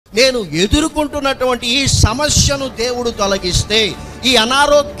నేను ఎదుర్కొంటున్నటువంటి ఈ సమస్యను దేవుడు తొలగిస్తే, ఈ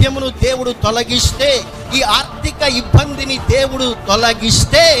అనారోగ్యమును దేవుడు తొలగిస్తే, ఈ ఆర్థిక ఇబ్బందిని దేవుడు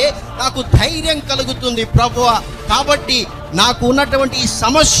తొలగిస్తే నాకు ధైర్యం కలుగుతుంది ప్రభువా, కాబట్టి నాకు ఉన్నటువంటి ఈ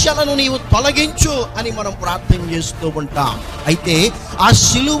సమస్యలను నీవు తొలగించు అని మనం ప్రార్థన చేస్తూ ఉంటాం. అయితే ఆ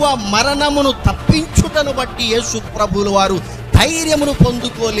శిలువ మరణమును తప్పించుటను బట్టి యేసు ప్రభువుల వారు ధైర్యమును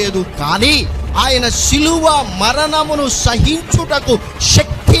పొందుకోలేదు, కానీ ఆయన శిలువ మరణమును సహించుటకు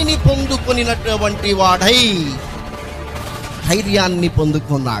శక్తిని పొందుకొనినటువంటి వాడై ధైర్యాన్ని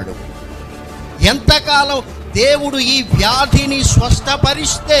పొందుకున్నాడు. ఎంతకాలం దేవుడు ఈ వ్యాధిని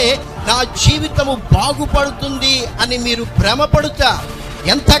స్వస్థపరిస్తే నా జీవితము బాగుపడుతుంది అని మీరు భ్రమపడుతా,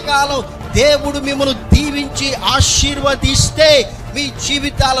 ఎంతకాలం దేవుడు మిమ్మల్ని దీవించి ఆశీర్వదిస్తే మీ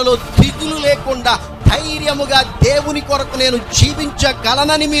జీవితాలలో దిగులు లేకుండా ధైర్యముగా దేవుని కొరకు నేను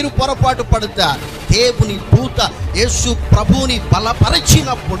జీవించగలనని మీరు పొరపాటు పడుతా. దేవుని దూత యేసు ప్రభువుని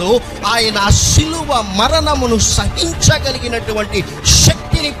బలపరిచినప్పుడు ఆయన ఆ శిలువ మరణమును సహించగలిగినటువంటి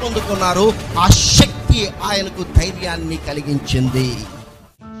శక్తిని పొందుకున్నారు. ఆ శక్తి ఆయనకు ధైర్యాన్ని కలిగించింది.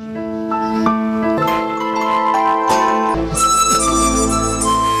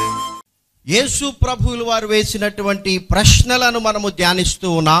 యేసు ప్రభువులు వారు వేసినటువంటి ప్రశ్నలను మనము ధ్యానిస్తూ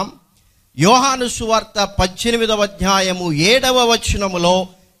ఉన్నాం. యోహాను సువార్త 18వ అధ్యాయము 7వ వచనములో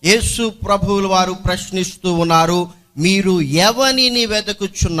యేసు ప్రభువులు వారు ప్రశ్నిస్తూ ఉన్నారు, మీరు ఎవనిని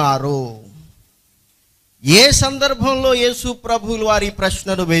వెతుకుచున్నారు? ఏ సందర్భంలో యేసు ప్రభువులు వారి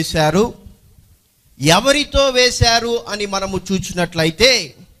ప్రశ్నను వేశారు, ఎవరితో వేశారు అని మనము చూసినట్లయితే,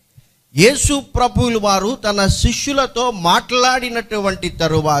 యేసు ప్రభువులు వారు తన శిష్యులతో మాట్లాడినటువంటి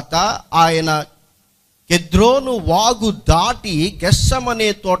తరువాత ఆయన కెద్రోను వాగు దాటి గెత్సెమనే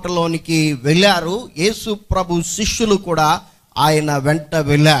తోటలోనికి వెళ్ళారు. యేసు ప్రభు శిష్యులు కూడా ఆయన వెంట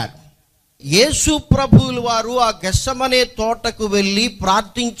వెళ్ళారు. యేసు ప్రభువులు వారు ఆ గెత్సెమనే తోటకు వెళ్ళి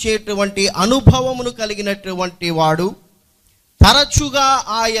ప్రార్థించేటువంటి అనుభవమును కలిగినటువంటి వాడు. తరచుగా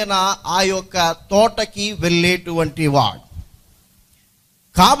ఆయన ఆ యొక్క తోటకి వెళ్ళేటువంటి వాడు.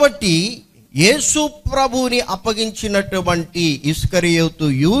 కాబట్టి యేసు ప్రభువుని అప్పగించినటువంటి ఇస్కరియోతు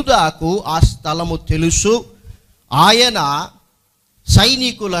యూదాకు ఆ స్థలము తెలుసు. ఆయన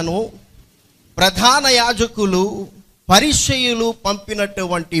సైనికులను, ప్రధాన యాజకులు, పరిసయ్యులు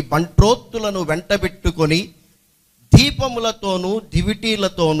పంపినటువంటి బంట్రోత్తులను వెంటబెట్టుకొని దీపములతోనూ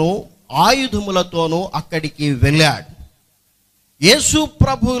దివిటీలతోనూ ఆయుధములతోనూ అక్కడికి వెళ్ళాడు. యేసు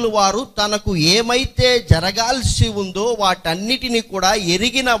ప్రభువులు వారు తనకు ఏమైతే జరగాల్సి ఉందో వాటన్నిటిని కూడా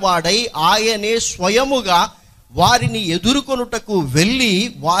ఎరిగిన వాడై ఆయనే స్వయముగా వారిని ఎదుర్కొనుటకు వెళ్ళి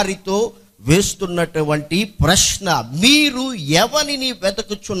వారితో వేస్తున్నటువంటి ప్రశ్న, మీరు ఎవనిని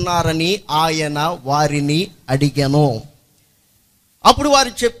వెతుకుచున్నారని ఆయన వారిని అడిగాను. అప్పుడు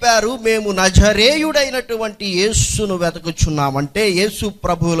వారు చెప్పారు, మేము నజరేయుడైనటువంటి యేసును వెతుకుచున్నామంటే యేసు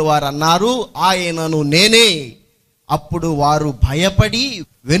ప్రభువులు వారు అన్నారు, ఆయనను నేనే. అప్పుడు వారు భయపడి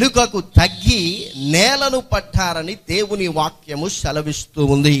వెనుకకు తగ్గి నేలను పట్టారని దేవుని వాక్యము సెలవిస్తూ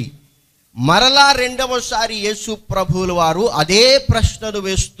ఉంది. మరలా రెండవసారి యేసు ప్రభువులు వారు అదే ప్రశ్నలు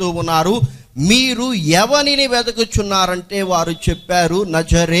వేస్తూ ఉన్నారు, మీరు ఎవనిని వెతుకుచున్నారంటే వారు చెప్పారు,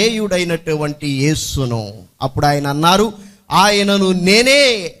 నజరేయుడైనటువంటి యేసును. అప్పుడు ఆయన అన్నారు, ఆయనను నేనే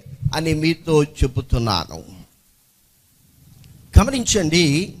అని మీతో చెబుతున్నాను. గమనించండి,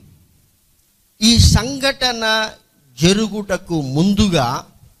 ఈ సంఘటన జరుగుటకు ముందుగా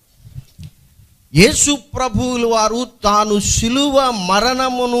యేసు ప్రభువులు వారు తాను శిలువ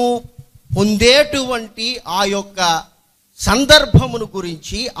మరణమును పొందేటువంటి ఆ యొక్క సందర్భమును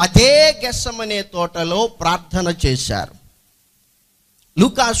గురించి అదే గెత్సెమనే తోటలో ప్రార్థన చేశారు.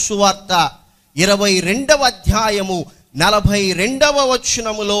 లూకా సువార్త 22వ అధ్యాయము 42వ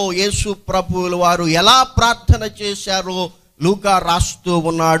వచనములో యేసు ప్రభువులు వారు ఎలా ప్రార్థన చేశారో లూకా రాస్తూ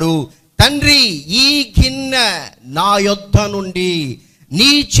ఉన్నాడు. తండ్రి, ఈ గిన్నె నా యొద్ద నుండి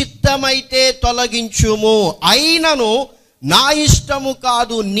నీ చిత్తమైతే తొలగించుము, అయినను నా ఇష్టము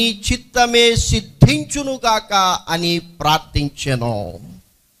కాదు నీ చిత్తమే సిద్ధించును గాక అని ప్రార్థించెను.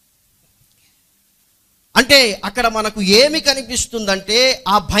 అంటే అక్కడ మనకు ఏమి కనిపిస్తుందంటే,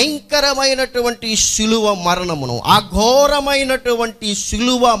 ఆ భయంకరమైనటువంటి శిలువ మరణమును, ఆ ఘోరమైనటువంటి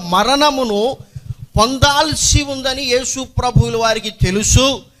శిలువ మరణమును పొందాల్సి ఉందని యేసు ప్రభువుల వారికి తెలుసు.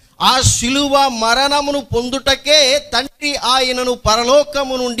 ఆ శిలువ మరణమును పొందుటకే తండ్రి ఆయనను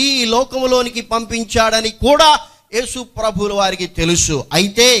పరలోకము నుండి ఈ లోకములోనికి పంపించాడని కూడా యేసు ప్రభువుల వారికి తెలుసు.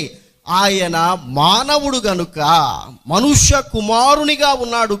 అయితే ఆయన మానవుడు గనుక, మనుష్య కుమారునిగా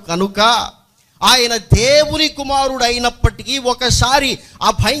ఉన్నాడు కనుక, ఆయన దేవుని కుమారుడు అయినప్పటికీ ఒకసారి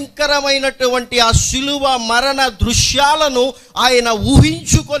ఆ భయంకరమైనటువంటి ఆ శిలువ మరణ దృశ్యాలను ఆయన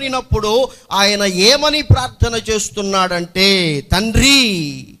ఊహించుకొనినప్పుడు ఆయన ఏమని ప్రార్థన చేస్తున్నాడంటే, తండ్రి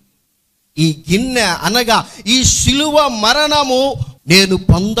ఈ గిన్నె అనగా ఈ సిలువ మరణము నేను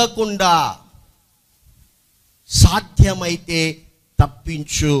పొందకుండా సాధ్యమైతే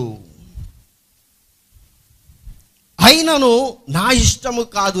తప్పించు. అయినను నా ఇష్టము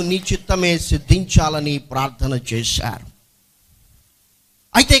కాదు, నీ చిత్తమే సిద్ధించాలని ప్రార్థన చేశారు.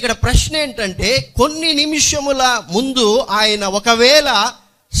 అయితే ఇక్కడ ప్రశ్న ఏంటంటే, కొన్ని నిమిషముల ముందు ఆయన ఒకవేళ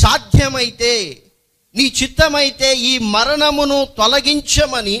సాధ్యమైతే, నీ చిత్తమైతే ఈ మరణమును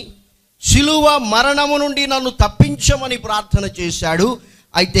తొలగించమని, సిలువ మరణము నుండి నన్ను తప్పించమని ప్రార్థన చేశాడు.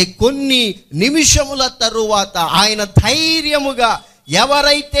 అయితే కొన్ని నిమిషముల తరువాత ఆయన ధైర్యముగా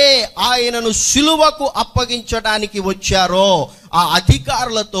ఎవరైతే ఆయనను సిలువకు అప్పగించడానికి వచ్చారో ఆ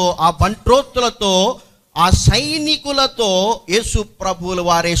అధికారులతో, ఆ బంట్రోత్తులతో, ఆ సైనికులతో యేసు ప్రభువుల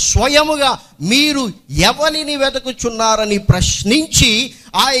వారే స్వయముగా మీరు ఎవరిని వెతుకుచున్నారని ప్రశ్నించి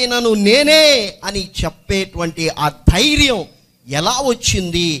ఆయనను నేనే అని చెప్పేటువంటి ఆ ధైర్యం ఎలా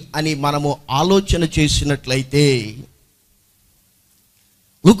వచ్చింది అని మనము ఆలోచన చేసినట్లయితే,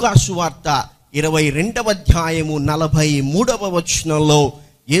 లూకాసు వార్త 22వ అధ్యాయము 43వ వచనంలో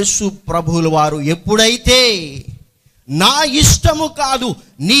యేసు ప్రభువుల వారు ఎప్పుడైతే నా ఇష్టము కాదు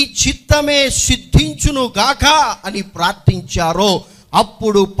నీ చిత్తమే సిద్ధించును గాక అని ప్రార్థించారో,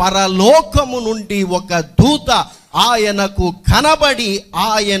 అప్పుడు పరలోకము నుండి ఒక దూత ఆయనకు కనబడి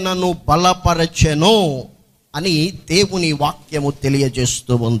ఆయనను బలపరచెను అని దేవుని వాక్యము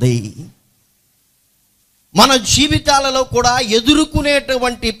తెలియజేస్తూ ఉంది. మన జీవితాలలో కూడా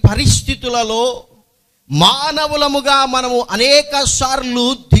ఎదుర్కొనేటువంటి పరిస్థితులలో మానవులముగా మనము అనేక సార్లు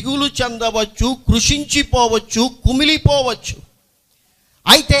దిగులు చెందవచ్చు, కృషించిపోవచ్చు, కుమిలిపోవచ్చు.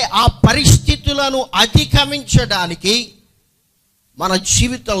 అయితే ఆ పరిస్థితులను అధిగమించడానికి మన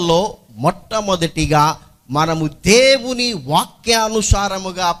జీవితంలో మొట్టమొదటిగా మనము దేవుని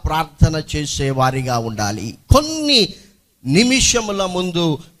వాక్యానుసారముగా ప్రార్థన చేసేవారిగా ఉండాలి. కొన్ని నిమిషముల ముందు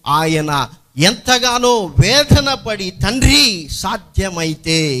ఆయన ఎంతగానో వేదన పడి, తండ్రి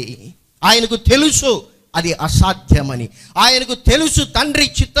సాధ్యమైతే, ఆయనకు తెలుసు అది అసాధ్యమని, ఆయనకు తెలుసు తండ్రి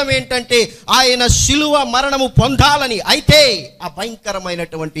చిత్తం ఏంటంటే ఆయన సిలువ మరణము పొందాలని. అయితే ఆ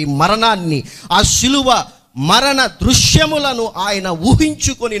భయంకరమైనటువంటి మరణాన్ని, ఆ సిలువ మరణ దృశ్యములను ఆయన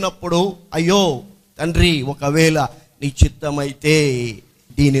ఊహించుకొనినప్పుడు, అయ్యో తండ్రి ఒకవేళ నీ చిత్తమైతే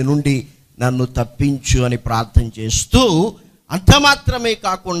దీని నుండి నన్ను తప్పించు అని ప్రార్థన చేస్తూ, అంత మాత్రమే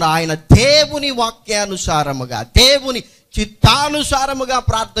కాకుండా ఆయన దేవుని వాక్యానుసారముగా, దేవుని చిత్తానుసారముగా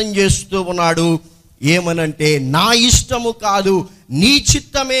ప్రార్థన చేస్తూ ఉన్నాడు. ఏమనంటే, నా ఇష్టము కాదు నీ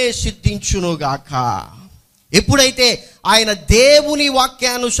చిత్తమే సిద్ధించునుగాక. ఎప్పుడైతే ఆయన దేవుని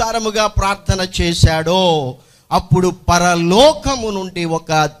వాక్యానుసారముగా ప్రార్థన చేశాడో, అప్పుడు పరలోకము నుండి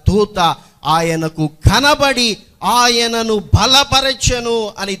ఒక దూత ఆయనకు కనబడి ఆయనను బలపరచెను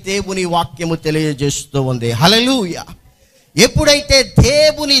అని దేవుని వాక్యము తెలియజేస్తూ ఉంది. హల్లెలూయా. ఎప్పుడైతే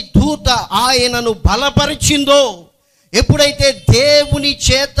దేవుని దూత ఆయనను బలపరిచిందో, ఎప్పుడైతే దేవుని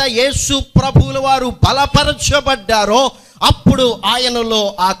చేత యేసు ప్రభువుల వారు బలపరచబడ్డారో, అప్పుడు ఆయనలో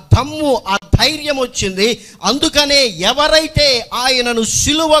ఆ దమ్ము, ఆ ధైర్యం వచ్చింది. అందుకనే ఎవరైతే ఆయనను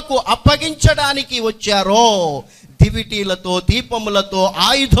సిలువకు అప్పగించడానికి వచ్చారో, దివిటీలతో, దీపములతో,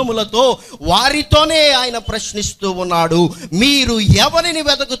 ఆయుధములతో వారితోనే ఆయన ప్రశ్నిస్తూ ఉన్నాడు, మీరు ఎవరిని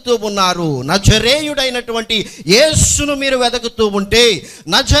వెతుకుతూ ఉన్నారు? నజరేయుడైనటువంటి యేసును మీరు వెతుకుతూ ఉంటే,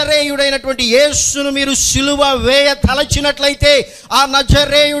 నజరేయుడైనటువంటి యేసును మీరు సిలువ వేయ తలచినట్లయితే, ఆ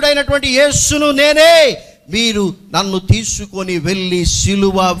నజరేయుడైనటువంటి యేసును నేనే, మీరు నన్ను తీసుకొని వెళ్ళి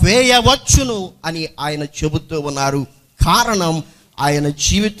సిలువ వేయవచ్చును అని ఆయన చెబుతూ ఉన్నారు. కారణం, ఆయన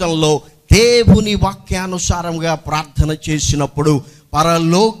జీవితంలో దేవుని వాక్యానుసారంగా ప్రార్థన చేసినప్పుడు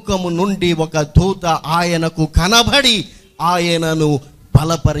పరలోకము నుండి ఒక దూత ఆయనకు కనబడి ఆయనను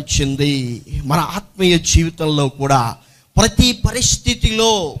బలపరిచింది. మన ఆత్మీయ జీవితంలో కూడా ప్రతి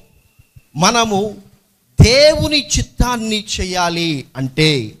పరిస్థితిలో మనము దేవుని చిత్తాన్ని చేయాలి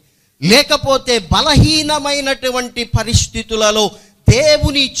అంటే, లేకపోతే బలహీనమైనటువంటి పరిస్థితులలో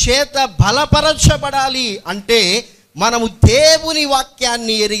దేవుని చేత బలపరచబడాలి అంటే, మనము దేవుని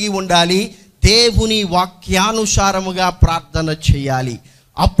వాక్యాన్ని ఎరిగి ఉండాలి, దేవుని వాక్యానుసారముగా ప్రార్థన చేయాలి.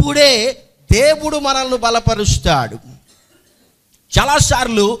 అప్పుడే దేవుడు మనల్ని బలపరుస్తాడు.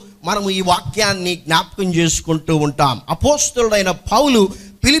 చాలాసార్లు మనము ఈ వాక్యాన్ని జ్ఞాపకం చేసుకుంటూ ఉంటాం. అపోస్తలుడైన పౌలు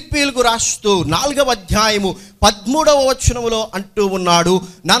ఫిలిప్పీలకు రాస్తూ 4వ అధ్యాయము 13వ వచనములో అంటూ ఉన్నాడు,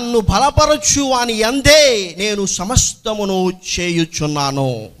 నన్ను బలపరచు అని యందే నేను సమస్తమును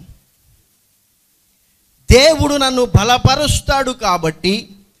చేయుచున్నాను. దేవుడు నన్ను బలపరుస్తాడు కాబట్టి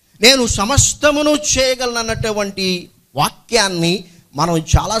నేను సమస్తమును చేయగలనన్నటువంటి వాక్యాన్ని మనం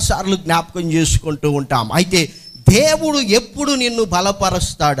చాలాసార్లు జ్ఞాపకం చేసుకుంటూ ఉంటాం. అయితే దేవుడు ఎప్పుడు నిన్ను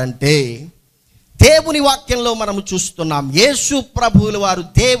బలపరుస్తాడంటే, దేవుని వాక్యంలో మనము చూస్తున్నాం, యేసు ప్రభువుల వారు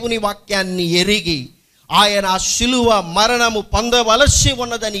దేవుని వాక్యాన్ని ఎరిగి ఆయన శిలువ మరణము పొందవలసి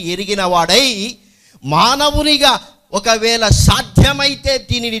ఉన్నదని ఎరిగిన వాడై మానవునిగా ఒకవేళ సాధ్యమైతే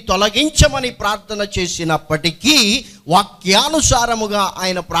దీనిని తొలగించమని ప్రార్థన చేసినప్పటికీ వాక్యానుసారముగా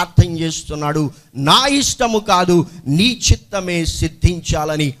ఆయన ప్రార్థన చేస్తున్నాడు, నా ఇష్టము కాదు నీ చిత్తమే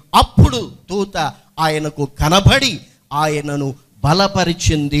సిద్ధించాలని. అప్పుడు దూత ఆయనకు కనబడి ఆయనను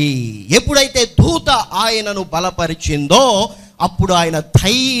బలపరిచింది. ఎప్పుడైతే దూత ఆయనను బలపరిచిందో అప్పుడు ఆయన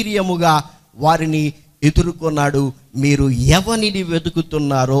ధైర్యముగా వారిని ఎదుర్కొన్నాడు. మీరు ఎవరిని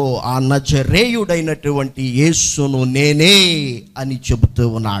వెతుకుతున్నారో ఆ నజరేయుడైనటువంటి యేసును నేనే అని చెబుతూ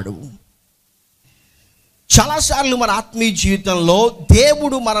ఉన్నాడు. చాలాసార్లు మన ఆత్మీయ జీవితంలో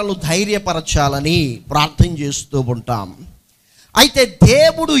దేవుడు మనల్ని ధైర్యపరచాలని ప్రార్థన చేస్తూ ఉంటాం. అయితే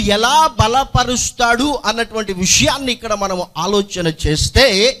దేవుడు ఎలా బలపరుస్తాడు అన్నటువంటి విషయాన్ని ఇక్కడ మనం ఆలోచన చేస్తే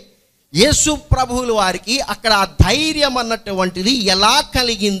యేసు ప్రభువుల వారికి అక్కడ ఆ ధైర్యం అన్నటువంటిది ఎలా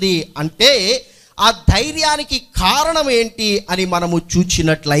కలిగింది అంటే ఆ ధైర్యానికి కారణం ఏంటి అని మనము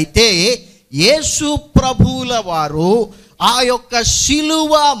చూచినట్లయితే యేసు ప్రభువుల వారు ఆ యొక్క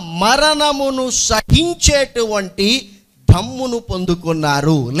శిలువ మరణమును సహించేటువంటి దమ్మును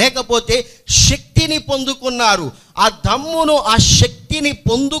పొందుకున్నారు, లేకపోతే శక్తిని పొందుకున్నారు. ఆ దమ్మును ఆ శక్తిని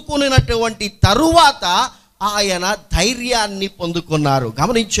పొందుకున్నటువంటి తరువాత ఆయన ధైర్యాన్ని పొందుకున్నారు.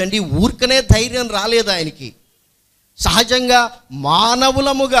 గమనించండి, ఊరికనే ధైర్యం రాలేదు ఆయనకి. సహజంగా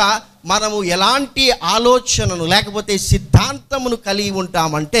మానవులముగా మనము ఎలాంటి ఆలోచనను లేకపోతే సిద్ధాంతమును కలిగి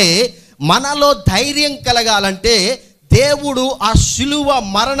ఉంటామంటే మనలో ధైర్యం కలగాలంటే దేవుడు ఆ శిలువ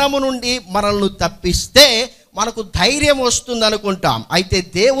మరణము నుండి మనల్ని తప్పిస్తే మనకు ధైర్యం వస్తుంది అనుకుంటాం. అయితే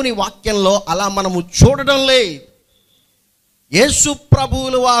దేవుని వాక్యంలో అలా మనము చూడడం లేదు. యేసు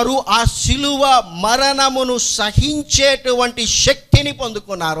ప్రభువుల వారు ఆ శిలువ మరణమును సహించేటువంటి శక్తిని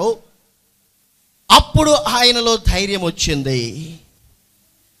పొందుకున్నారు. అప్పుడు ఆయనలో ధైర్యం వచ్చింది.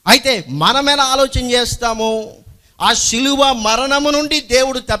 అయితే మనమేనా ఆలోచన చేస్తాము, ఆ శిలువ మరణము నుండి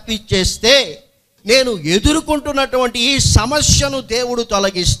దేవుడు తప్పించేస్తే, నేను ఎదుర్కొంటున్నటువంటి ఈ సమస్యను దేవుడు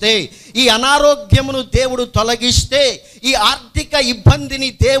తొలగిస్తే, ఈ అనారోగ్యమును దేవుడు తొలగిస్తే, ఈ ఆర్థిక ఇబ్బందిని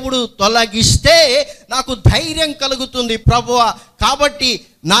దేవుడు తొలగిస్తే నాకు ధైర్యం కలుగుతుంది ప్రభువా, కాబట్టి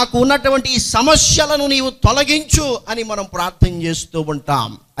నాకు ఉన్నటువంటి ఈ సమస్యలను నీవు తొలగించు అని మనం ప్రార్థన చేస్తూ ఉంటాం.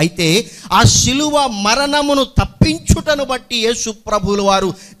 అయితే ఆ శిలువ మరణమును తప్పించుటను బట్టి యేసు ప్రభువుల వారు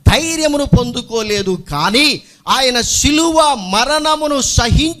ధైర్యమును పొందుకోలేదు, కానీ ఆయన శిలువ మరణమును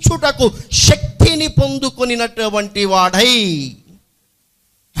సహించుటకు శక్తిని పొందుకొనినటువంటి వాడై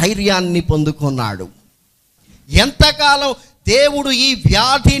ధైర్యాన్ని పొందుకున్నాడు. ఎంతకాలం దేవుడు ఈ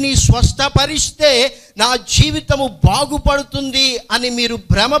వ్యాధిని స్వస్థపరిస్తే నా జీవితము బాగుపడుతుంది అని మీరు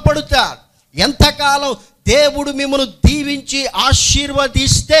భ్రమపడతారు. ఎంతకాలం దేవుడు మిమ్మల్ని దీవించి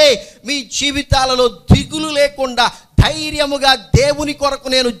ఆశీర్వదిస్తే మీ జీవితాలలో దిగులు లేకుండా ధైర్యముగా దేవుని కొరకు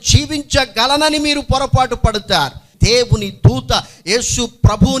నేను జీవించగలనని మీరు పొరపాటు పడతారు. దేవుని దూత యేసు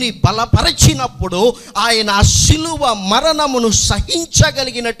ప్రభువుని బలపరచినప్పుడు ఆయన ఆ శిలువ మరణమును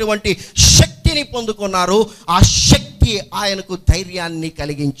సహించగలిగినటువంటి శక్తిని పొందుకున్నారు. ఆ శక్తి ఆయనకు ధైర్యాన్ని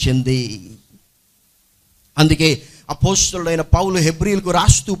కలిగించింది. అందుకే అపోస్తలుడైన పౌలు హెబ్రీయులకు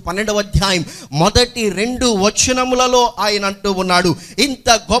రాస్తూ 12వ అధ్యాయం మొదటి 2 వచనములలో ఆయన అంటూ ఉన్నాడు, ఇంత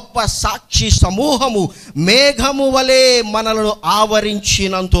గొప్ప సాక్షి సమూహము మేఘము వలె మనలను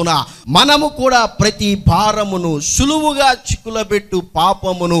ఆవరించినందున మనము కూడా ప్రతి భారమును సులువుగా చిక్కులబెట్టు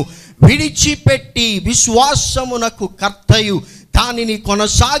పాపమును విడిచిపెట్టి విశ్వాసమునకు కర్తయు దానిని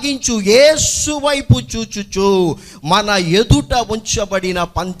కొనసాగించు యేసు వైపు చూచుచు మన ఎదుట ఉంచబడిన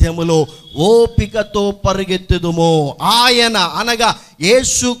పందెములో ఓపికతో పరిగెత్తుదుము. ఆయన అనగా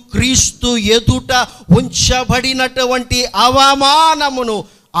యేసు క్రీస్తు ఎదుట ఉంచబడినటువంటి అవమానమును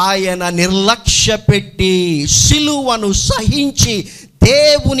ఆయన నిర్లక్ష్య పెట్టి సిలువను సహించి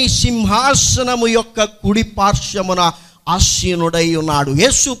దేవుని సింహాసనము యొక్క కుడి పార్శ్వమున ఆసీనుడై ఉన్నాడు.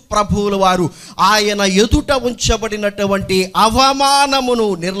 యేసు ప్రభువుల వారు ఆయన ఎదుట ఉంచబడినటువంటి అవమానమును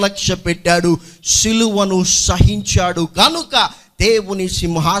నిర్లక్ష్య పెట్టాడు, సిలువను సహించాడు. కనుక దేవుని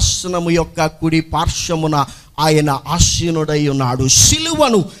సింహాసనము యొక్క కుడి పార్శ్వమున ఆయన ఆసీనుడై ఉన్నాడు.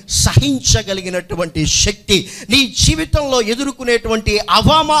 సిలువను సహించగలిగినటువంటి శక్తి, నీ జీవితంలో ఎదుర్కొనేటువంటి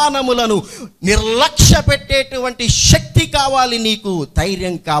అవమానములను నిర్లక్ష్య పెట్టేటువంటి శక్తి కావాలి. నీకు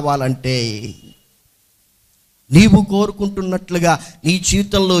ధైర్యం కావాలంటే నీవు కోరుకుంటున్నట్లుగా నీ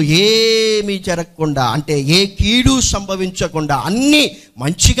జీవితంలో ఏమీ జరగకుండా, అంటే ఏ కీడు సంభవించకుండా అన్నీ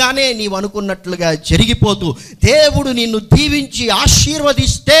మంచిగానే నీవు అనుకున్నట్లుగా జరిగిపోతూ దేవుడు నిన్ను దీవించి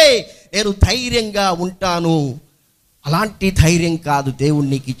ఆశీర్వదిస్తే నేను ధైర్యంగా ఉంటాను, అలాంటి ధైర్యం కాదు దేవుడు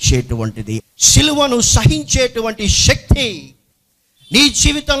నీకు ఇచ్చేటువంటిది. సిలువను సహించేటువంటి శక్తి నీ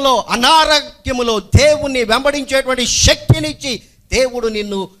జీవితంలో అనారోగ్యములో దేవుణ్ణి వెంబడించేటువంటి శక్తినిచ్చి దేవుడు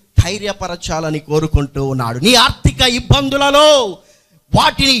నిన్ను ధైర్యపరచాలని కోరుకుంటూ ఉన్నాడు. నీ ఆర్థిక ఇబ్బందులలో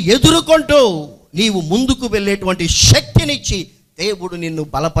వాటిని ఎదుర్కొంటూ నీవు ముందుకు వెళ్ళేటువంటి శక్తినిచ్చి దేవుడు నిన్ను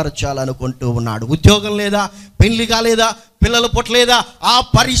బలపరచాలనుకుంటూ ఉన్నాడు. ఉద్యోగం లేదా, పెళ్లి కాలేదా, పిల్లలు పుట్టలేదా, ఆ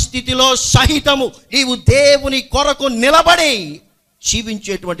పరిస్థితిలో సహితము నీవు దేవుని కొరకు నిలబడి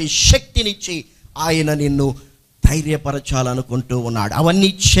జీవించేటువంటి శక్తినిచ్చి ఆయన నిన్ను ధైర్యపరచాలనుకుంటూ ఉన్నాడు. అవన్నీ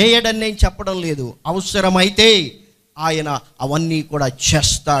చేయడని నేను చెప్పడం లేదు, అవసరమైతే ఆయన అవన్నీ కూడా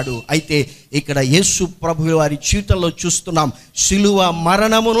చేస్తాడు. అయితే ఇక్కడ యేసు ప్రభు వారి జీవితంలో చూస్తున్నాం, సిలువ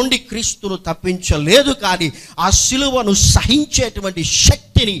మరణము నుండి క్రీస్తును తప్పించలేదు, కానీ ఆ సిలువను సహించేటువంటి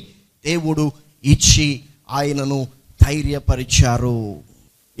శక్తిని దేవుడు ఇచ్చి ఆయనను ధైర్యపరిచారు.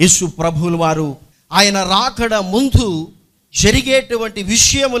 యేసు ప్రభువుల వారు ఆయన రాకడ ముందు జరిగేటువంటి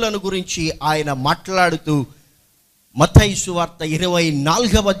విషయములను గురించి ఆయన మాట్లాడుతూ మత్తయి సువార్త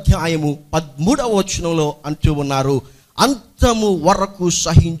 24వ అధ్యాయము 13వ వచనంలో అంటూ ఉన్నారు, అంతము వరకు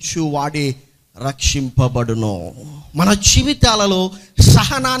సహించు వాడే రక్షింపబడును. మన జీవితాలలో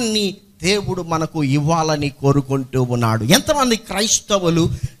సహనాన్ని దేవుడు మనకు ఇవ్వాలని కోరుకుంటూ ఉన్నాడు. ఎంతమంది క్రైస్తవులు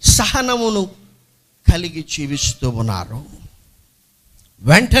సహనమును కలిగి జీవిస్తూ ఉన్నారు?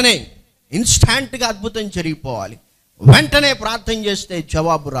 వెంటనే ఇన్స్టాంట్గా అద్భుతం జరిగిపోవాలి, వెంటనే ప్రార్థన చేస్తే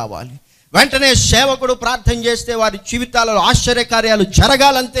జవాబు రావాలి, వెంటనే సేవకుడు ప్రార్థన చేస్తే వారి జీవితాలలో ఆశ్చర్యకార్యాలు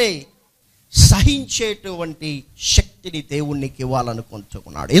జరగాలంతే. సహించేటువంటి శక్తిని దేవునికి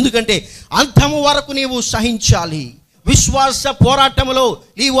ఇవ్వాలనుకుంటున్నాడు. ఎందుకంటే అంతము వరకు నీవు సహించాలి. విశ్వాస పోరాటంలో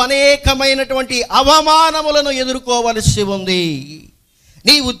నీవు అనేకమైనటువంటి అవమానములను ఎదుర్కోవలసి ఉంది.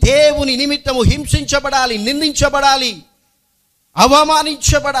 నీవు దేవుని నిమిత్తము హింసించబడాలి, నిందించబడాలి,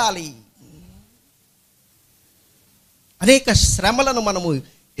 అవమానించబడాలి. అనేక శ్రమలను మనము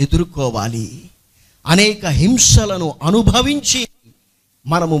ఎదుర్కోవాలి, అనేక హింసలను అనుభవించి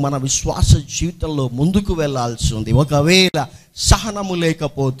మనము మన విశ్వాస జీవితంలో ముందుకు వెళ్ళాల్సి ఉంది. ఒకవేళ సహనము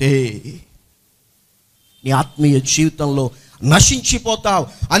లేకపోతే నీ ఆత్మీయ జీవితంలో నశించిపోతావు.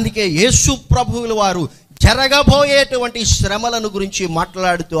 అందుకే యేసు ప్రభువుల వారు జరగబోయేటువంటి శ్రమలను గురించి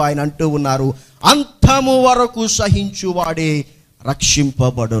మాట్లాడుతూ ఆయన అంటూ ఉన్నారు, అంతము వరకు సహించువాడే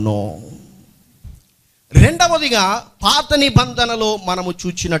రక్షింపబడును. రెండవదిగా పాత నిబంధనలో మనము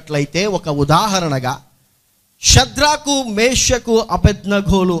చూచినట్లయితే ఒక ఉదాహరణగా షద్రాకు, మేషకు,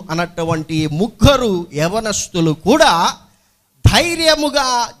 అబేద్నెగోలు అన్నటువంటి ముగ్గురు యవనస్తులు కూడా ధైర్యముగా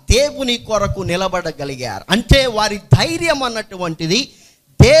దేవుని కొరకు నిలబడగలిగారు. అంటే వారి ధైర్యం అన్నటువంటిది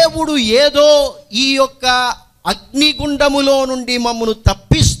దేవుడు ఏదో ఈ యొక్క అగ్నిగుండములో నుండి మమ్మను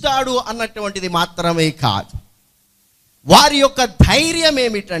తప్పిస్తాడు అన్నటువంటిది మాత్రమే కాదు. వారి యొక్క ధైర్యం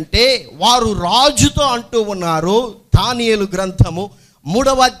ఏమిటంటే వారు రాజుతో అంటూ ఉన్నారు, దానియేలు గ్రంథము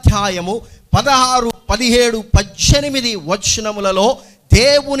 3వ అధ్యాయము 16, 17, 18 వచనములలో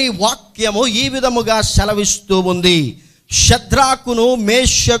దేవుని వాక్యము ఈ విధముగా సెలవిస్తూ ఉంది, షద్రాకును,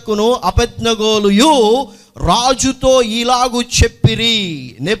 మేషకును, అబేద్నెగోలుయు రాజుతో ఇలాగు చెప్పిరి,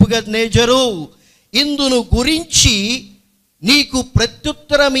 నెబుకద్నెజరు ఇందును గురించి నీకు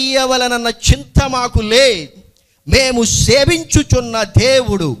ప్రత్యుత్తరం ఇయ్యవలనన్న చింత మాకు లేదు. మేము సేవించుచున్న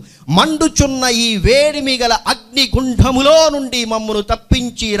దేవుడు మండుచున్న ఈ వేడిమి గల అగ్నిగుండములో నుండి మమ్మను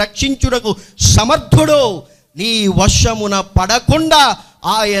తప్పించి రక్షించుటకు సమర్థుడు. నీ వశమున పడకుండా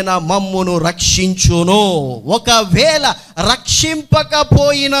ఆయన మమ్మును రక్షించును. ఒకవేళ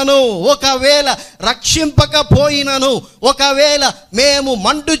రక్షింపకపోయినను ఒకవేళ మేము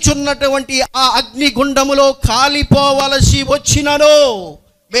మండుచున్నటువంటి ఆ అగ్నిగుండములో కాలిపోవలసి వచ్చినను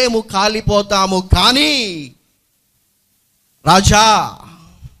మేము కాలిపోతాము. కానీ రాజా,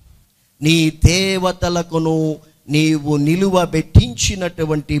 నీ దేవతలకును నీవు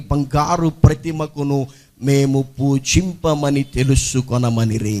నిలువబెట్టించినటువంటి బంగారు ప్రతిమకును మేము పూజింపమని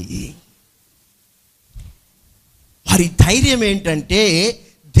తెలుసుకొనమనిరే. వారి ధైర్యం ఏంటంటే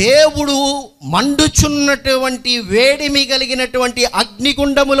దేవుడు మండుచున్నటువంటి వేడిమి కలిగినటువంటి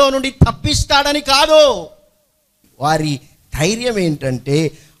అగ్నిగుండములో నుండి తప్పిస్తాడని కాదు. వారి ధైర్యం ఏంటంటే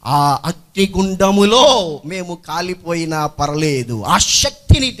ఆ అగ్నిగుండములో మేము కాలిపోయినా పర్లేదు, ఆ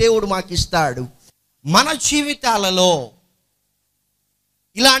శక్తిని దేవుడు మాకు ఇస్తాడు. మన జీవితాలలో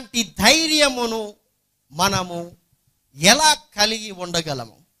ఇలాంటి ధైర్యమును మనము ఎలా కలిగి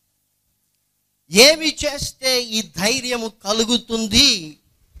ఉండగలము? ఏమి చేస్తే ఈ ధైర్యము కలుగుతుంది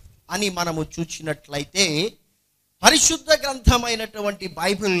అని మనము చూసినట్లయితే పరిశుద్ధ గ్రంథమైనటువంటి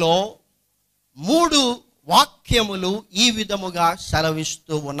బైబిల్లో 3 వాక్యములు ఈ విధముగా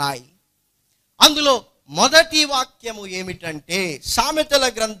సెలవిస్తూ ఉన్నాయి. అందులో మొదటి వాక్యము ఏమిటంటే సామెతల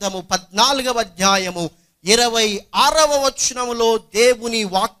గ్రంథము 14వ అధ్యాయము 26వ వచనములో దేవుని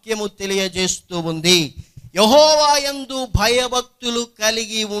వాక్యము తెలియజేస్తూ ఉంది, యెహోవా యందు భయభక్తులు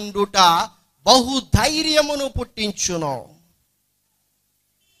కలిగి ఉండుట బహుధైర్యమును పుట్టించును.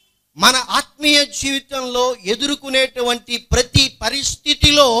 మన ఆత్మీయ జీవితంలో ఎదుర్కొనేటువంటి ప్రతి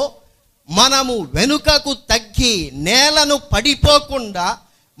పరిస్థితిలో మనము వెనుకకు తగ్గి నేలను పడిపోకుండా,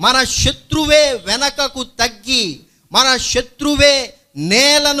 మన శత్రువే వెనకకు తగ్గి, మన శత్రువే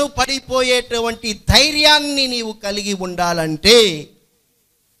నేలను పడిపోయేటువంటి ధైర్యాన్ని నీవు కలిగి ఉండాలంటే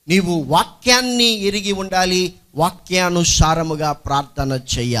నీవు వాక్యాన్ని ఎరిగి ఉండాలి, వాక్యానుసారముగా ప్రార్థన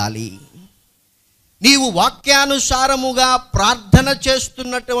చేయాలి. నీవు వాక్యానుసారముగా ప్రార్థన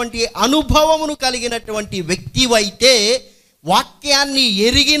చేస్తున్నటువంటి అనుభవమును కలిగినటువంటి వ్యక్తివైతే, వాక్యాన్ని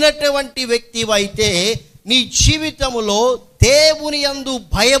ఎరిగినటువంటి వ్యక్తివైతే నీ జీవితములో దేవుని యందు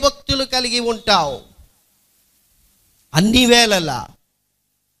భయభక్తులు కలిగి ఉంటావు. అన్ని వేళలా,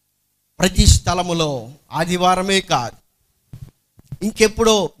 ప్రతి స్థలములో, ఆదివారమే కాదు,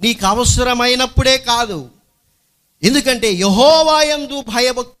 ఇంకెప్పుడో నీకు అవసరమైనప్పుడే కాదు. ఎందుకంటే యెహోవా యందు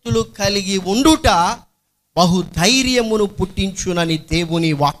భయభక్తులు కలిగి ఉండుట బహుధైర్యమును పుట్టించునని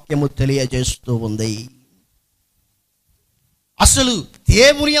దేవుని వాక్యము తెలియజేస్తూ ఉంది. అసలు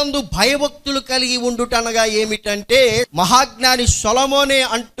దేవుని యందు భయభక్తులు కలిగి ఉండుట అనగా ఏమిటంటే, మహాజ్ఞాని సొలొమోనే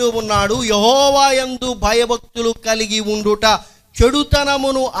అంటూ ఉన్నాడు, యెహోవా యందు భయభక్తులు కలిగి ఉండుట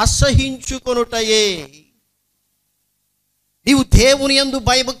చెడుతనమును అసహించుకొనుటయే. నీవు దేవుని యందు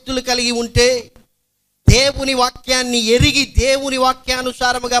భయభక్తులు కలిగి ఉంటే, దేవుని వాక్యాన్ని ఎరిగి దేవుని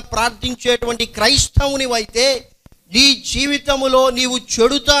వాక్యానుసారముగా ప్రార్థించేటువంటి క్రైస్తవునివైతే నీ జీవితములో నీవు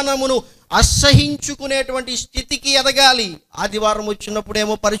చెడుతనమును అసహించుకునేటువంటి స్థితికి ఎదగాలి. ఆదివారం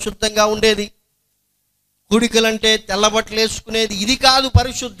వచ్చినప్పుడేమో పరిశుద్ధంగా ఉండేది, కుడికలంటే తెల్లబట్టలు వేసుకునేది. ఇది కాదు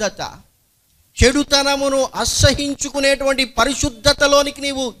పరిశుద్ధత. చెడుతనమును అసహించుకునేటువంటి పరిశుద్ధతలోనికి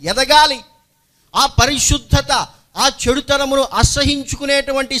నీవు ఎదగాలి. ఆ పరిశుద్ధత, ఆ చెడుతనమును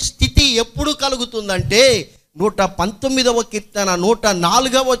అసహించుకునేటువంటి స్థితి ఎప్పుడు కలుగుతుందంటే 119వ కీర్తన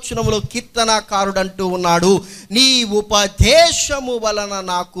 104వ వచనములో కీర్తనాకారుడు అంటూ ఉన్నాడు, నీ ఉపదేశము వలన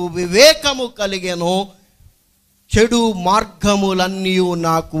నాకు వివేకము కలిగెను, చెడు మార్గములన్నీ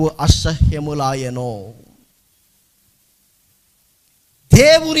నాకు అసహ్యములాయెను.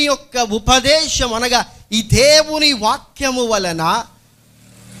 దేవుని యొక్క ఉపదేశం అనగా ఈ దేవుని వాక్యము వలన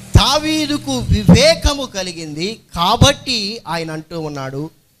దావీదుకు వివేకము కలిగింది. కాబట్టి ఆయన అంటూ ఉన్నాడు,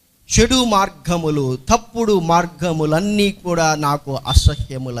 చెడు మార్గములు, తప్పుడు మార్గములన్నీ కూడా నాకు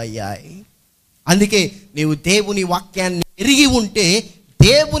అసహ్యములయ్యాయి. అందుకే నీవు దేవుని వాక్యాన్ని ఎరిగి ఉంటే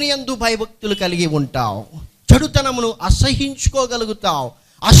దేవుని యందు భయభక్తులు కలిగి ఉంటావు, చెడుతనమును అసహించుకోగలుగుతావు.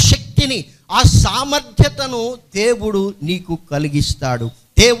 ఆ శక్తిని, ఆ సామర్థ్యతను దేవుడు నీకు కలిగిస్తాడు,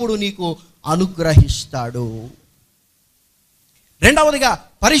 దేవుడు నీకు అనుగ్రహిస్తాడు. రెండవదిగా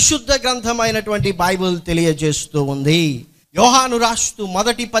పరిశుద్ధ గ్రంథమైనటువంటి బైబిల్ తెలియజేస్తూ ఉంది. యోహాను రాస్తూ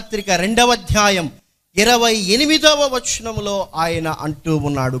మొదటి పత్రిక 2వ అధ్యాయం 28వ వచనములో ఆయన అంటూ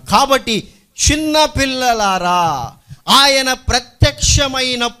ఉన్నాడు, కాబట్టి చిన్న పిల్లలారా, ఆయన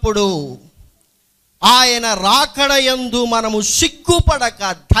ప్రత్యక్షమైనప్పుడు ఆయన రాకడ యందు మనము సిగ్గుపడక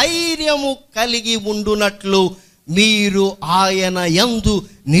ధైర్యము కలిగి ఉండునట్లు మీరు ఆయన యందు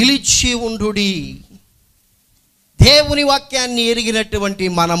నిలిచి ఉండుడి. దేవుని వాక్యాన్ని ఎరిగినటువంటి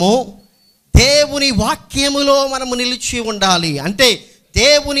మనము దేవుని వాక్యములో మనము నిలిచి ఉండాలి. అంటే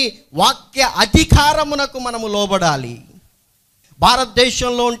దేవుని వాక్య అధికారమునకు మనము లోబడాలి.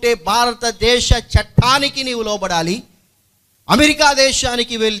 భారతదేశంలో ఉంటే భారతదేశ చట్టానికి నీవు లోబడాలి. అమెరికా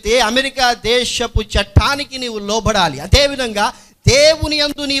దేశానికి వెళ్తే అమెరికా దేశపు చట్టానికి నీవు లోబడాలి. అదేవిధంగా దేవుని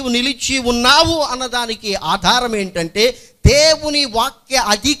యందు నీవు నిలిచి ఉన్నావు అన్నదానికి ఆధారం ఏంటంటే దేవుని వాక్య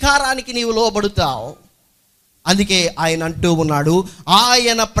అధికారానికి నీవు లోబడుతావు. అందుకే ఆయన అంటూ ఉన్నాడు,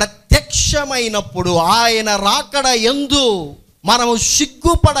 ఆయన ప్రత్యక్షమైనప్పుడు, ఆయన రాకడ యందు మనము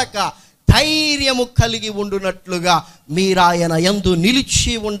సిగ్గుపడక ధైర్యము కలిగి ఉండునట్లుగా మీరు ఆయన యందు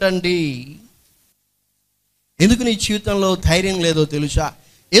నిలిచి ఉండండి. ఎందుకు నీ జీవితంలో ధైర్యం లేదో తెలుసా?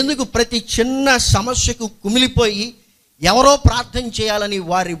 ఎందుకు ప్రతి చిన్న సమస్యకు కుమిలిపోయి ఎవరో ప్రార్థన చేయాలని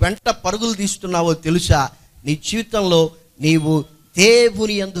వారి వెంట పరుగులు తీస్తున్నావో తెలుసా? నీ జీవితంలో నీవు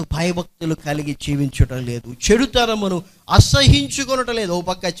దేవుని యందు భయభక్తులు కలిగి జీవించటం లేదు, చెడుతనమును అసహించుకొనటం లేదు. ఓ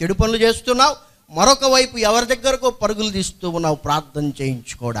పక్క చెడు పనులు చేస్తున్నావు, మరొక వైపు ఎవరి దగ్గరకో పరుగులు తీస్తూ ఉన్నావు ప్రార్థన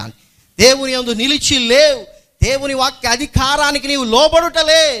చేయించుకోవడానికి. దేవుని యందు నిలిచి లేవు, దేవుని వాక్య అధికారానికి నీవు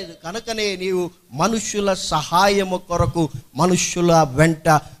లోబడుటలేదు. కనుకనే నీవు మనుష్యుల సహాయము కొరకు మనుష్యుల వెంట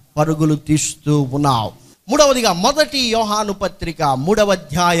పరుగులు తీస్తూ ఉన్నావు. మూడవదిగా మొదటి యోహాను పత్రిక 3వ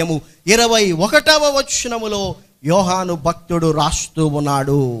అధ్యాయము 21వ వచనములో యోహాను భక్తుడు రాస్తూ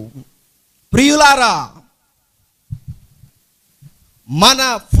ఉన్నాడు, ప్రియులారా, మన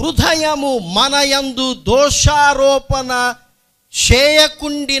హృదయము మన యందు దోషారోపణ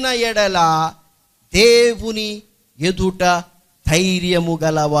చేయకుండిన ఎడల దేవుని ఎదుట ధైర్యము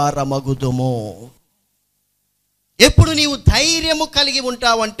గలవారమగుదుము. ఎప్పుడు నీవు ధైర్యము కలిగి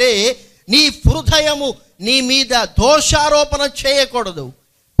ఉంటావంటే నీ హృదయము నీ మీద దోషారోపణ చేయకూడదు.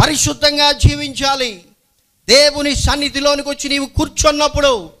 పరిశుద్ధంగా జీవించాలి. దేవుని సన్నిధిలోనికి వచ్చి నీవు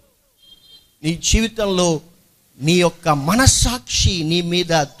కూర్చున్నప్పుడు నీ జీవితంలో నీ యొక్క మనస్సాక్షి నీ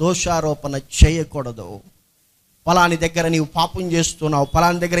మీద దోషారోపణ చేయకూడదు. పలాని దగ్గర నీవు పాపం చేస్తున్నావు,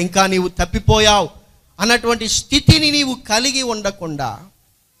 పలాని దగ్గర ఇంకా నీవు తప్పిపోయావు అన్నటువంటి స్థితిని నీవు కలిగి ఉండకుండా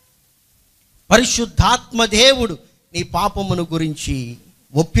పరిశుద్ధాత్మ దేవుడు నీ పాపమును గురించి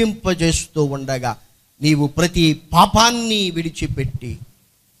ఒప్పింపజేస్తూ ఉండగా నీవు ప్రతి పాపాన్ని విడిచిపెట్టి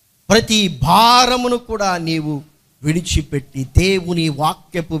ప్రతి భారమును కూడా నీవు విడిచిపెట్టి దేవుని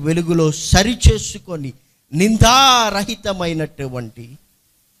వాక్యపు వెలుగులో సరిచేసుకొని నిందారహితమైనటువంటి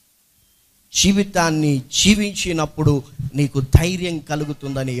జీవితాన్ని జీవించినప్పుడు నీకు ధైర్యం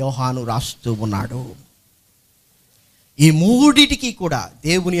కలుగుతుందని యోహాను రాస్తూ ఉన్నాడు. ఈ మూడిటికి కూడా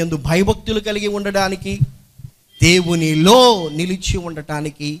దేవుని యందు భయభక్తులు కలిగి ఉండడానికి, దేవునిలో నిలిచి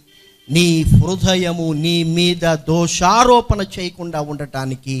ఉండటానికి, నీ హృదయము నీ మీద దోషారోపణ చేయకుండా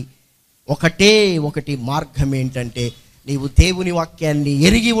ఉండటానికి ఒకటి మార్గం ఏంటంటే నీవు దేవుని వాక్యాన్ని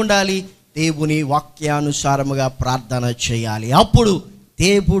ఎరిగి ఉండాలి, దేవుని వాక్యానుసారముగా ప్రార్థన చేయాలి. అప్పుడు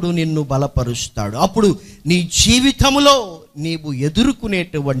దేవుడు నిన్ను బలపరుస్తాడు. అప్పుడు నీ జీవితంలో నీవు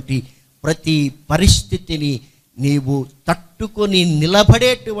ఎదుర్కొనేటువంటి ప్రతి పరిస్థితిని నీవు తట్టుకొని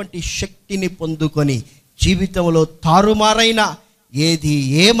నిలబడేటువంటి శక్తిని పొందుకొని జీవితంలో తారుమారైన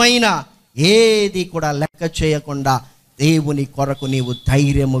ఏది కూడా లెక్క చేయకుండా దేవుని కొరకు నీవు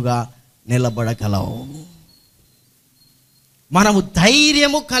ధైర్యముగా నిలబడగలవు. మనము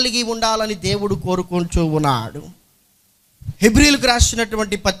ధైర్యము కలిగి ఉండాలని దేవుడు కోరుకుంటూ ఉన్నాడు. హెబ్రీయులకు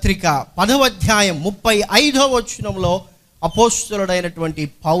రాసినటువంటి పత్రిక 10వ అధ్యాయం 35వ వచనంలో అపోస్తలుడైనటువంటి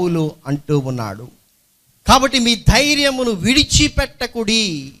పౌలు అంటూ ఉన్నాడు, కాబట్టి మీ ధైర్యమును విడిచిపెట్టకుడి,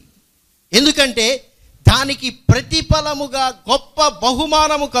 ఎందుకంటే దానికి ప్రతిఫలముగా గొప్ప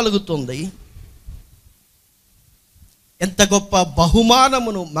బహుమానము కలుగుతుంది. ఎంత గొప్ప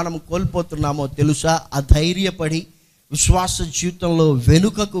బహుమానమును మనం కోల్పోతున్నామో తెలుసా? అధైర్యపడి విశ్వాస జీవితంలో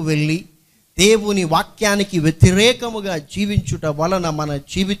వెనుకకు వెళ్ళి దేవుని వాక్యానికి వ్యతిరేకముగా జీవించుట వలన మన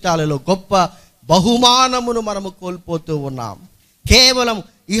జీవితాలలో గొప్ప బహుమానమును మనము కోల్పోతూ ఉన్నాం. కేవలం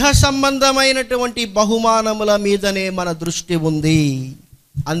ఇహ సంబంధమైనటువంటి బహుమానముల మీదనే మన దృష్టి ఉంది.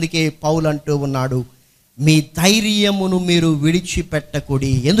 అందుకే పౌలు అంటూ ఉన్నాడు, మీ ధైర్యమును మీరు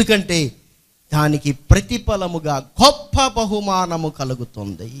విడిచిపెట్టకుడి, ఎందుకంటే దానికి ప్రతిఫలముగా గొప్ప బహుమానము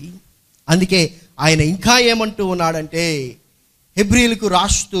కలుగుతుంది. అందుకే ఆయన ఇంకా ఏమంటూ ఉన్నాడంటే హెబ్రీయులకు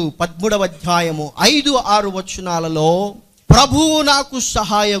రాస్తూ 13వ అధ్యాయము 5-6 వచనాలలో, ప్రభువు నాకు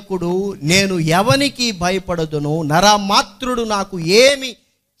సహాయకుడు, నేను ఎవనికి భయపడదును, నరమాత్రుడు నాకు ఏమి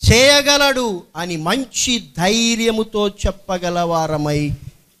చేయగలడు అని మంచి ధైర్యముతో చెప్పగలవారమై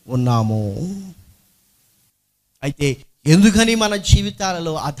ఉన్నాము. అయితే ఎందుకని మన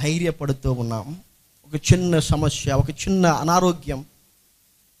జీవితాలలో అధైర్యపడుతూ ఉన్నాం? ఒక చిన్న సమస్య, ఒక చిన్న అనారోగ్యం,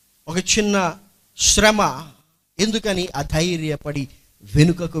 ఒక చిన్న శ్రమ, ఎందుకని అధైర్యపడి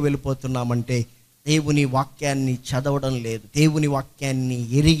వెనుకకు వెళ్ళిపోతున్నామంటే దేవుని వాక్యాన్ని చదవడం లేదు, దేవుని వాక్యాన్ని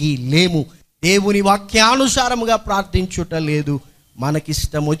ఎరిగి లేము, దేవుని వాక్యానుసారముగా ప్రార్థించుట లేదు,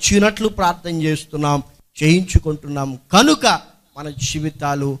 మనకిష్టం వచ్చినట్లు ప్రార్థన చేస్తున్నాం, చేయించుకుంటున్నాం, కనుక మన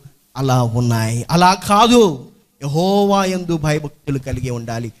జీవితాలు అలా ఉన్నాయి. అలా కాదు, యెహోవా యందు భయభక్తులు కలిగి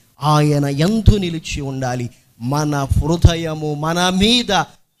ఉండాలి, ఆయన యందు నిలిచి ఉండాలి. మన హృదయము మన మీద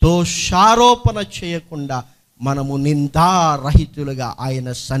దోషారోపణ చేయకుండా మనము నిందారహితులుగా ఆయన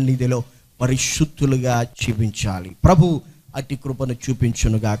సన్నిధిలో పరిశుద్ధులుగా జీవించాలి. ప్రభు అట్టి కృపను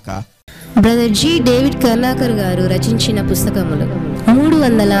చూపించునుగాక. Brother G. డేవిడ్ కర్నాకర్ గారు రచించిన పుస్తకములు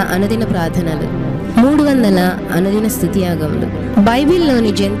 300 అనుదిన ప్రార్థనలు, 300 అనుదిన స్తుతియాగములు,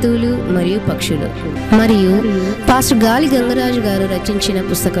 బైబిల్లోని జంతువులు మరియు పక్షులు, మరియు పాస్టర్ గాలి గంగరాజు గారు రచించిన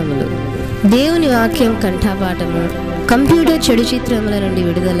పుస్తకములు దేవుని వాక్యం కంఠపాఠము, కంప్యూటర్ చెడు చిత్రముల నుండి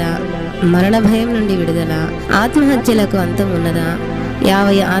విడుదల, మరణ భయం నుండి విడుదల, ఆత్మహత్యలకు అంతం ఉన్నదా,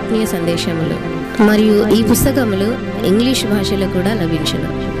 50 ఆత్మీయ సందేశములు. మరియు ఈ పుస్తకములు ఇంగ్లీష్ భాషలో కూడా లభించును.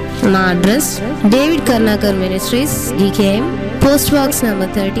 మా address David కర్నాకర్ ministries, DKM, post box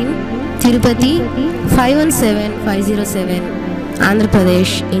number 13, Tirupati 517507,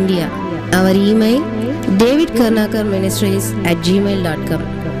 Andhra Pradesh, India. Hour email davidkarnakarministries@gmail.com.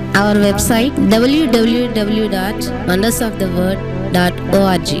 Our website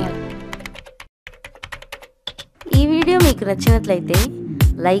www.wondersoftheword.org. ఈ వీడియో మీకు నచ్చినట్లయితే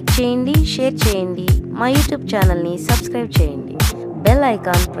లైక్ చేయండి, షేర్ చేయండి, మా యూట్యూబ్ ఛానల్ని సబ్స్క్రైబ్ చేయండి, బెల్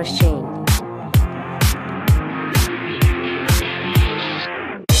ఐకాన్ ప్రెస్ చేయండి.